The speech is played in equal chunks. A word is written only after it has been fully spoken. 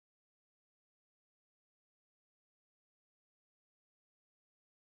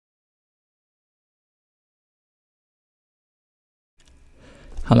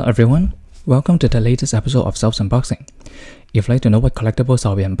Hello everyone, welcome to the latest episode of Self's Unboxing. If you'd like to know what collectibles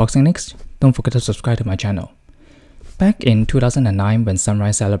I'll be unboxing next, don't forget to subscribe to my channel. Back in 2009 when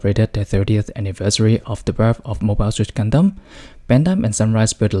Sunrise celebrated their 30th anniversary of the birth of Mobile Suit Gundam, Bandai and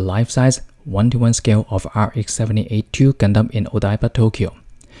Sunrise built a life-size 1:1 scale of RX-78F00 Gundam in Odaiba, Tokyo.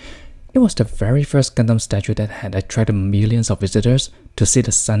 It was the very first Gundam statue that had attracted millions of visitors to see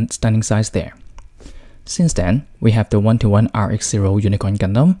the stunning size there. Since then, we have the 1:1 RX-0 Unicorn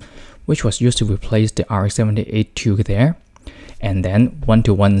Gundam, which was used to replace the RX-78F00 there, and then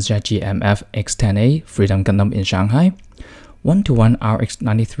 1:1 ZGMF X10A Freedom Gundam in Shanghai, 1:1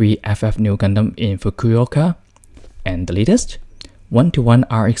 RX-93FF New Gundam in Fukuoka, and the latest, 1:1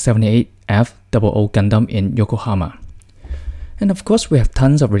 RX-78F00 Gundam in Yokohama. And of course, we have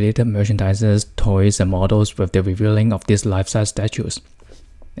tons of related merchandises, toys, and models with the revealing of these life-size statues.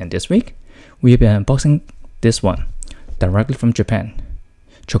 And this week, we've been unboxing this one, directly from Japan.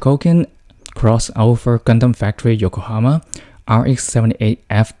 Chogokin Crossover Gundam Factory Yokohama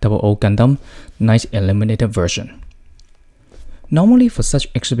RX-78F00 Gundam Night Illuminated version. Normally for such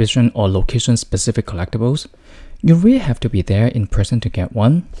exhibition or location-specific collectibles, you really have to be there in person to get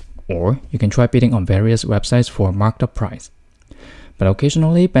one, or you can try bidding on various websites for a marked up price. But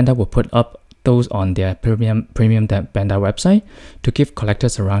occasionally, Bandai will put up those on their premium Bandai website to give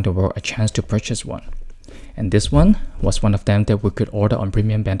collectors around the world a chance to purchase one. And this one was one of them that we could order on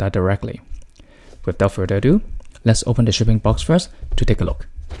premium Bandai directly. Without further ado, let's open the shipping box first to take a look.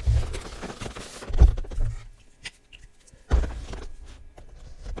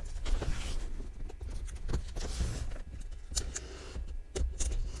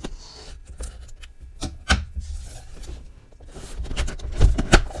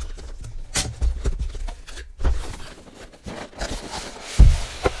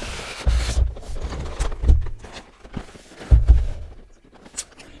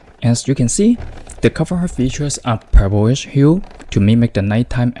 As you can see, the cover art features a purplish hue to mimic the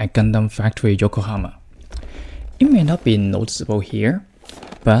nighttime at Gundam Factory Yokohama. It may not be noticeable here,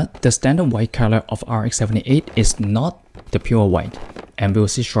 but the standard white color of RX-78 is not the pure white, and we'll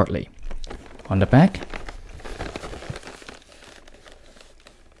see shortly. On the back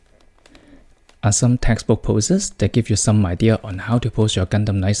are some textbook poses that give you some idea on how to pose your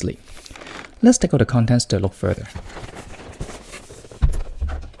Gundam nicely. Let's take out the contents to look further.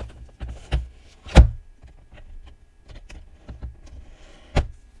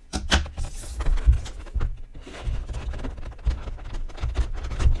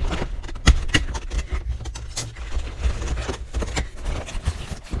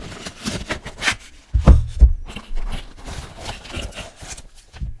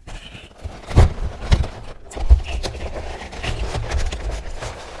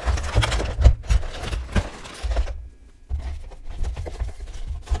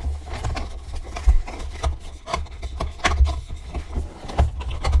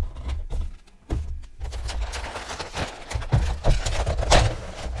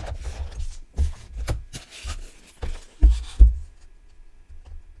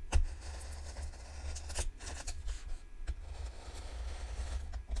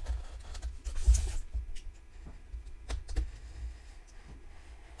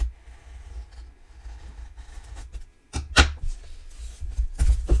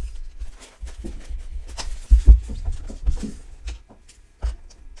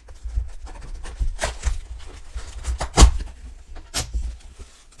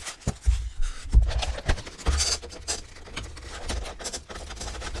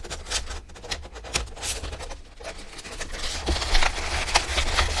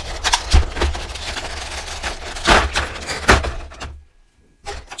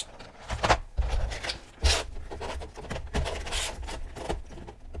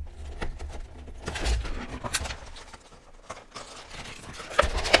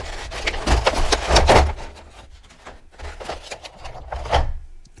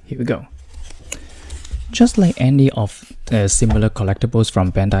 Here we go. Just like any of the similar collectibles from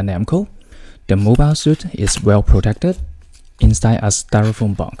Bandai Namco, the mobile suit is well protected inside a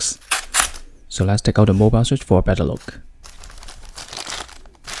styrofoam box. So let's take out the mobile suit for a better look.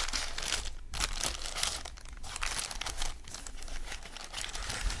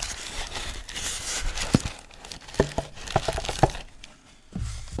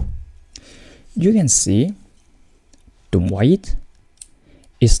 You can see the white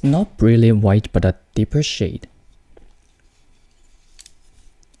is not brilliant white but a deeper shade.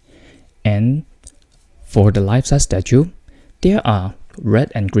 And for the life-size statue, there are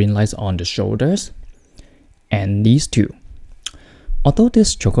red and green lights on the shoulders and these two. Although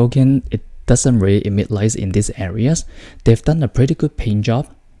this Chogokin, it doesn't really emit lights in these areas, they've done a pretty good paint job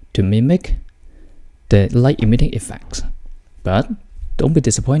to mimic the light emitting effects. But don't be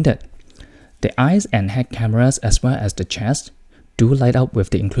disappointed. The eyes and head cameras as well as the chest do light up with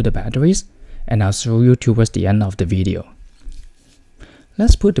the included batteries, and I'll show you towards the end of the video.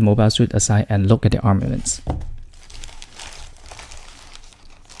 Let's put the mobile suit aside and look at the armaments.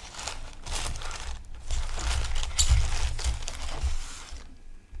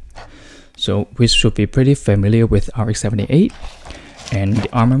 So we should be pretty familiar with RX-78, and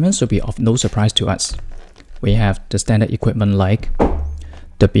the armaments should be of no surprise to us. We have the standard equipment like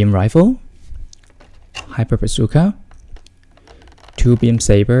the beam rifle, hyper bazooka, 2 beam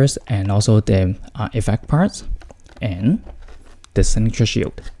sabers, and also the effect parts, and the signature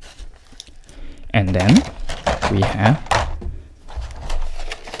shield. And then we have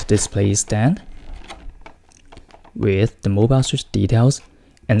the display stand with the mobile suit details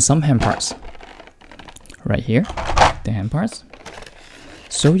and some hand parts. Right here, the hand parts.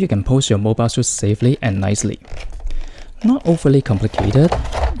 So you can pose your mobile suit safely and nicely. Not overly complicated,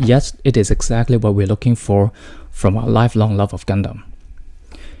 yet it is exactly what we're looking for from our lifelong love of Gundam.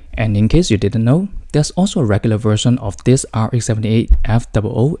 And in case you didn't know, there's also a regular version of this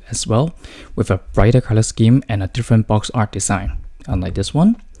RX-78F00 as well, with a brighter color scheme and a different box art design, unlike this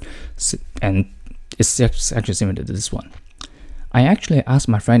one, and it's actually similar to this one. I actually asked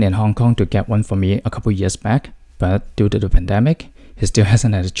my friend in Hong Kong to get one for me a couple years back, but due to the pandemic, he still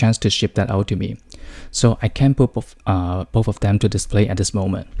hasn't had a chance to ship that out to me. So I can't put both of them to display at this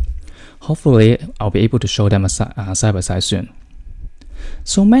moment. Hopefully, I'll be able to show them side by side soon.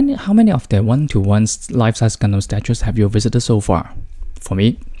 So how many of the 1-to-1 life-size Gundam statues have you visited so far? For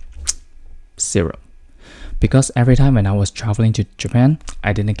me, 0. Because every time when I was traveling to Japan,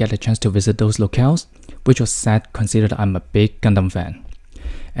 I didn't get a chance to visit those locales, which was sad considering I'm a big Gundam fan.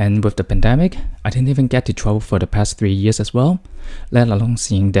 And with the pandemic, I didn't even get to travel for the past 3 years as well, let alone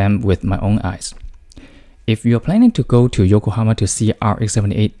seeing them with my own eyes. If you're planning to go to Yokohama to see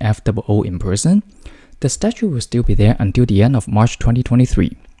RX-78F00 in person, the statue will still be there until the end of March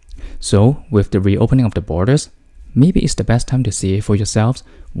 2023. So, with the reopening of the borders, maybe it's the best time to see it for yourselves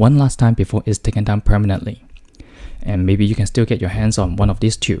one last time before it's taken down permanently. And maybe you can still get your hands on one of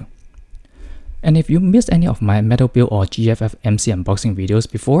these two. And if you missed any of my Metal Build or GFFMC unboxing videos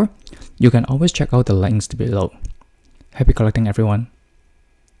before, you can always check out the links below. Happy collecting, everyone!